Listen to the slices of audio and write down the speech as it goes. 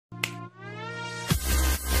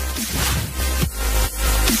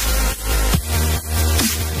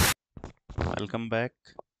welcome back.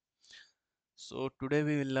 So today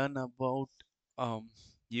we will learn about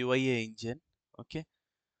UIA engine. Okay.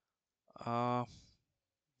 Uh,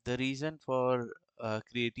 the reason for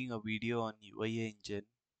creating a video on UIA engine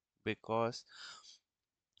because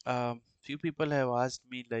few people have asked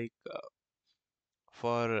me like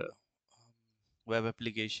for web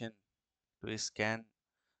application to scan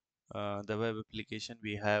the web application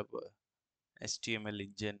we have HTML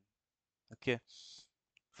engine. Okay.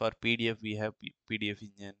 For PDF we have PDF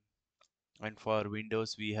engine, and for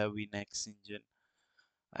Windows we have Linux engine,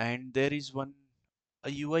 and there is one a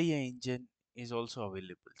UIA engine is also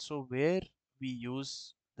available. So where we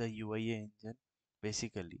use the UIA engine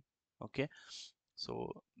basically. Okay, so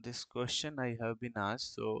this question I have been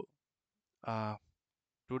asked. So uh,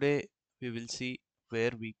 today we will see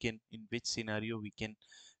where we can, in which scenario we can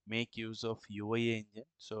make use of UIA engine.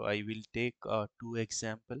 So I will take two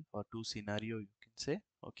example or two scenario you can say.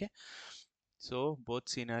 Okay, so both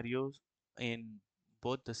scenarios, in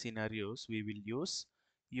both the scenarios we will use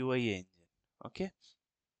UIA engine. Okay,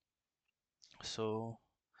 so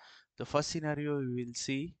the first scenario we will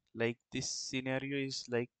see, like this scenario is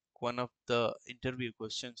like one of the interview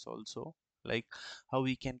questions also, like how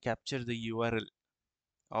we can capture the URL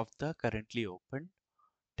of the currently open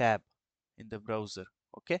tab in the browser.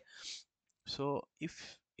 Okay, so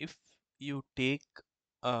if you take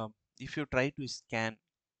if you try to scan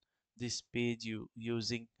this page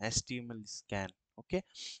using HTML scan, okay,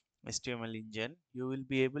 HTML engine, you will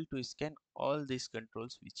be able to scan all these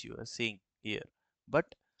controls which you are seeing here. But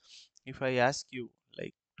if I ask you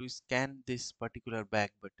like to scan this particular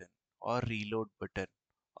back button or reload button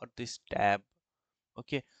or this tab,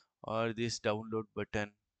 okay, or this download button,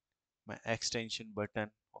 my extension button,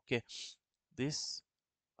 okay, this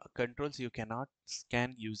controls you cannot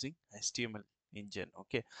scan using HTML engine.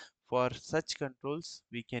 Okay, for such controls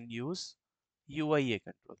we can use UIA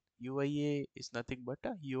control. UIA is nothing but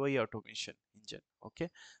a UI automation engine, okay,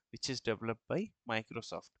 which is developed by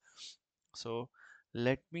Microsoft. So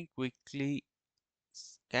let me quickly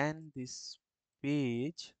scan this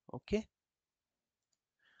page. Okay,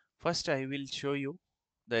 first I will show you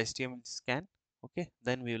the HTML scan. Okay,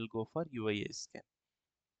 then we will go for UIA scan.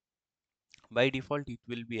 By default it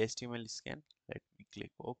will be HTML scan. Let me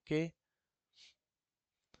click OK.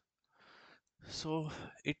 So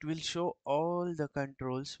it will show all the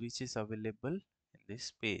controls which is available in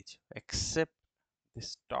this page except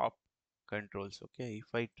this top controls. Okay,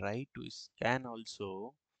 if I try to scan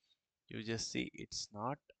also, you just see it's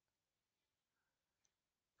not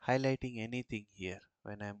highlighting anything here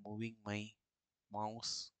when I'm moving my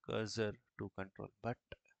mouse cursor to control, but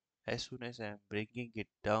as soon as I'm bringing it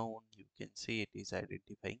down, you can see it is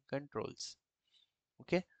identifying controls.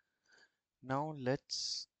 Okay, now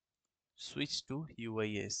let's switch to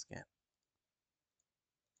UIA scan.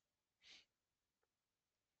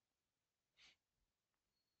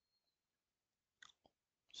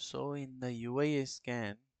 So in the UIA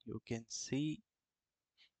scan, you can see,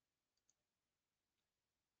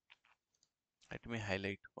 let me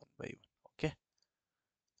highlight one by one. Okay,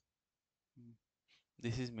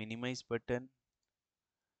 this is minimize button,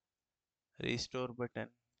 restore button,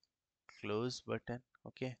 close button.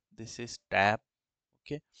 Okay, this is tab.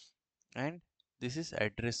 Okay, and this is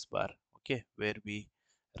address bar. Okay, where we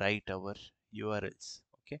write our URLs.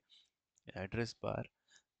 Okay, address bar.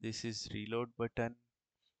 This is reload button.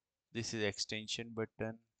 This is extension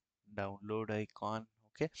button, download icon.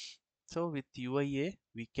 Okay, so with UIA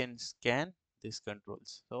we can scan these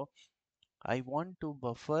controls. So I want to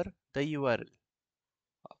buffer the URL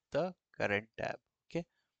of the current tab. Okay,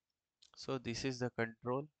 so this is the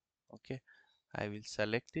control. Okay, I will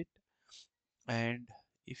select it, and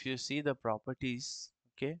if you see the properties,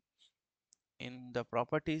 okay, in the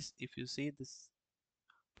properties, if you see this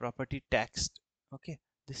property text, okay,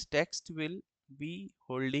 this text will be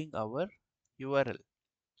holding our URL.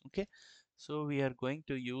 Okay, so we are going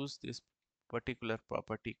to use this particular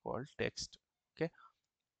property called text. Okay,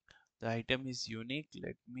 the item is unique.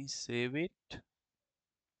 Let me save it.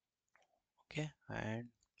 Okay, and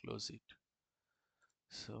close it.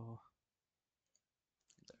 So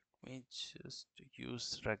let me just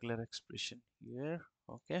use regular expression here.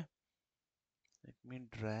 Okay, let me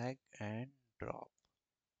drag and drop,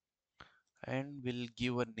 and we'll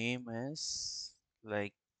give a name as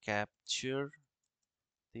like capture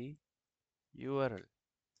the URL.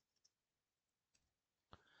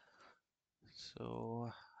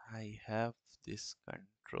 So I have this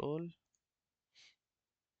control.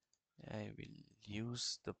 I will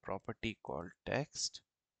use the property called text,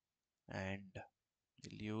 and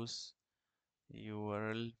will use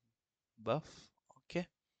URL buff. Okay,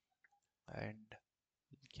 and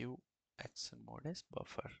give action mode as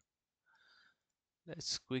buffer.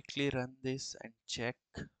 Let's quickly run this and check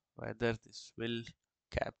whether this will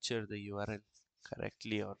capture the URL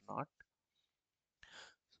correctly or not.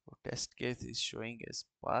 So test case is showing as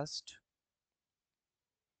passed.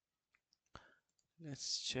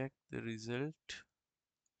 Let's check the result.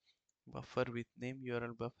 Buffer with name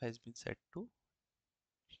URL buff has been set to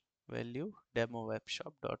value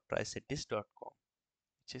demowebshop.triscientist.com,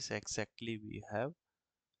 which is exactly we have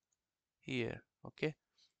here. Okay,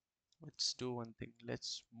 let's do one thing.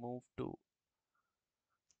 Let's move to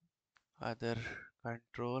other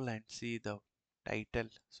control and see the title.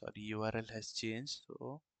 Sorry, URL has changed.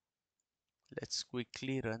 So let's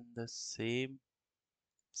quickly run the same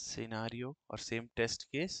scenario or same test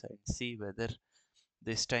case and see whether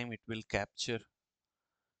this time it will capture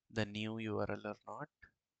the new URL or not.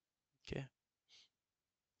 Okay,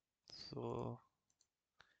 so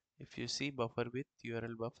if you see, buffer with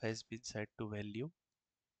URL buff has been set to value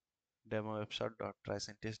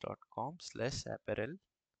demowebshop.triscientist.com/apparel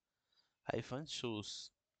hyphen shoes,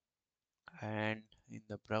 and in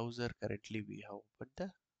the browser currently we have opened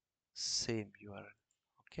the same URL.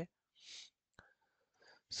 Okay,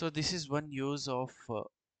 so this is one use of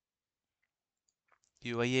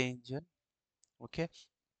UIA engine. Okay,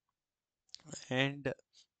 and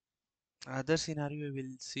other scenario we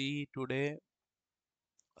will see today,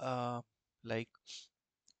 like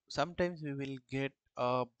sometimes we will get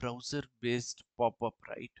a browser based pop-up,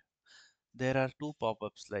 right? There are two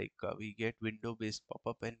pop-ups, like we get window based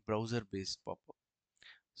pop-up and browser based pop-up.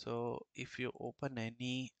 So if you open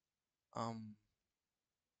any um,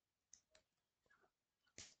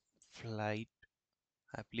 flight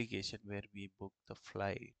application where we book the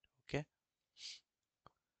flight, okay,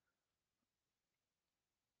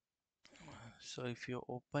 so if you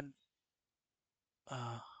open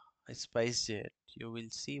uh, a SpiceJet, you will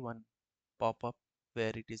see one pop-up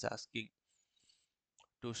where it is asking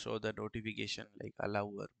to show the notification like allow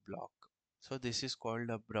or block. So this is called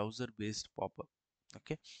a browser based pop-up.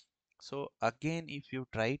 Okay, so again, if you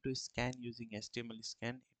try to scan using HTML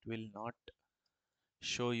scan, it will not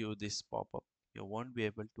show you this pop-up. You won't be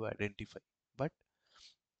able to identify. But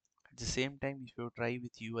at the same time, if you try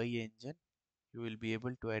with UIA engine, you will be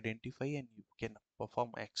able to identify and you can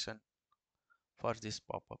perform action for this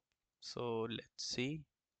pop-up. So let's see,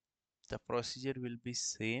 the procedure will be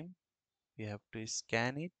same. We have to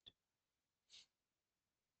scan it,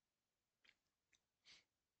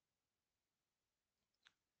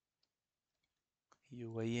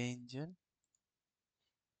 UIA engine,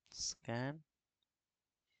 scan.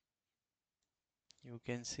 You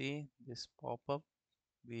can see this pop-up.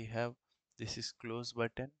 We have, this is close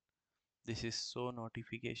button, this is show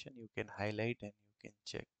notification. You can highlight and you can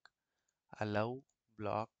check allow,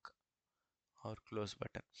 block or close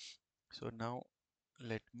button. So now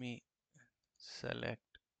let me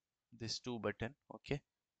select this two button, okay,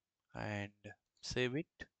 and save it.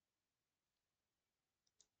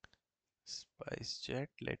 SpiceJet,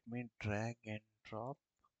 let me drag and drop.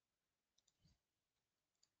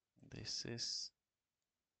 This is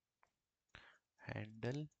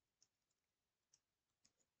handling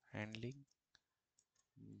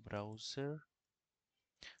browser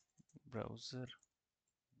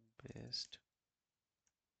based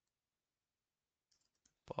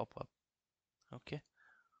pop-up. Okay,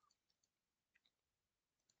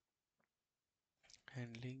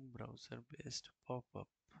 handling browser based pop-up.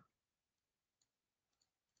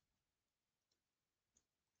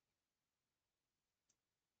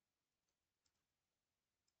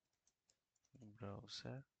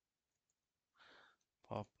 Browser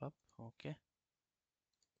pop-up. Okay,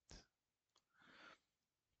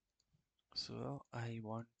 so I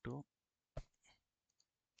want to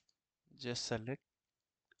just select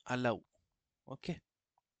allow. Okay,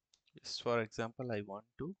 just for example, I want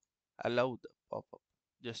to allow the pop-up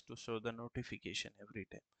just to show the notification every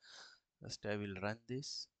time. Just I will run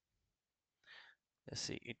this. Let's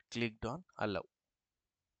see, it clicked on allow,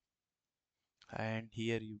 and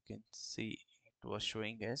here you can see it was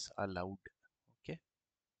showing as allowed. Okay,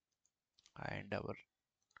 and our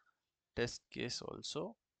test case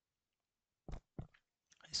also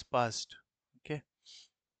is passed. Okay,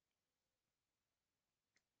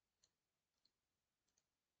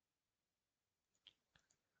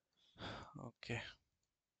 okay,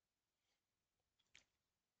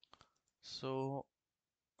 so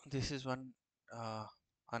this is one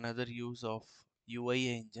another use of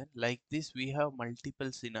UIA engine. Like this, we have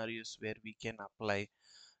multiple scenarios where we can apply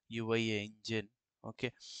UIA engine.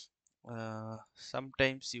 Okay,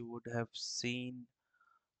 sometimes you would have seen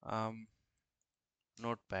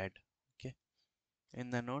notepad. Okay, In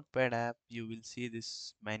the Notepad app, you will see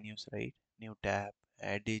this menus, right? New tab,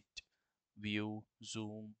 edit, view,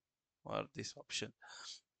 zoom, or this option.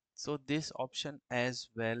 So this option as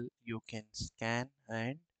well, you can scan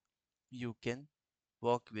and you can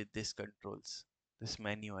work with these controls, this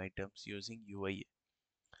menu items using UIA.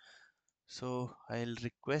 So I'll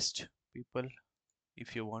request people,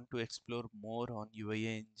 if you want to explore more on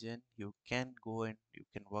UIA engine, you can go and you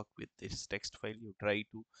can work with this text file. You try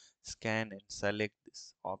to scan and select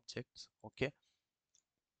these objects. Okay.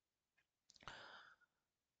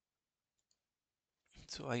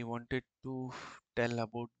 So I wanted to tell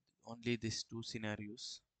about only these two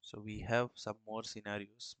scenarios. So we have some more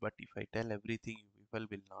scenarios, but if I tell everything, people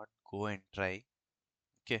will not go and try.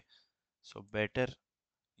 Okay. So better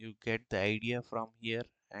you get the idea from here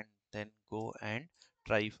and then go and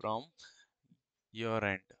try from your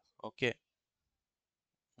end. Okay.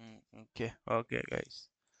 Okay, okay, guys.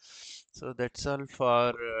 So that's all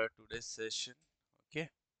for today's session. Okay.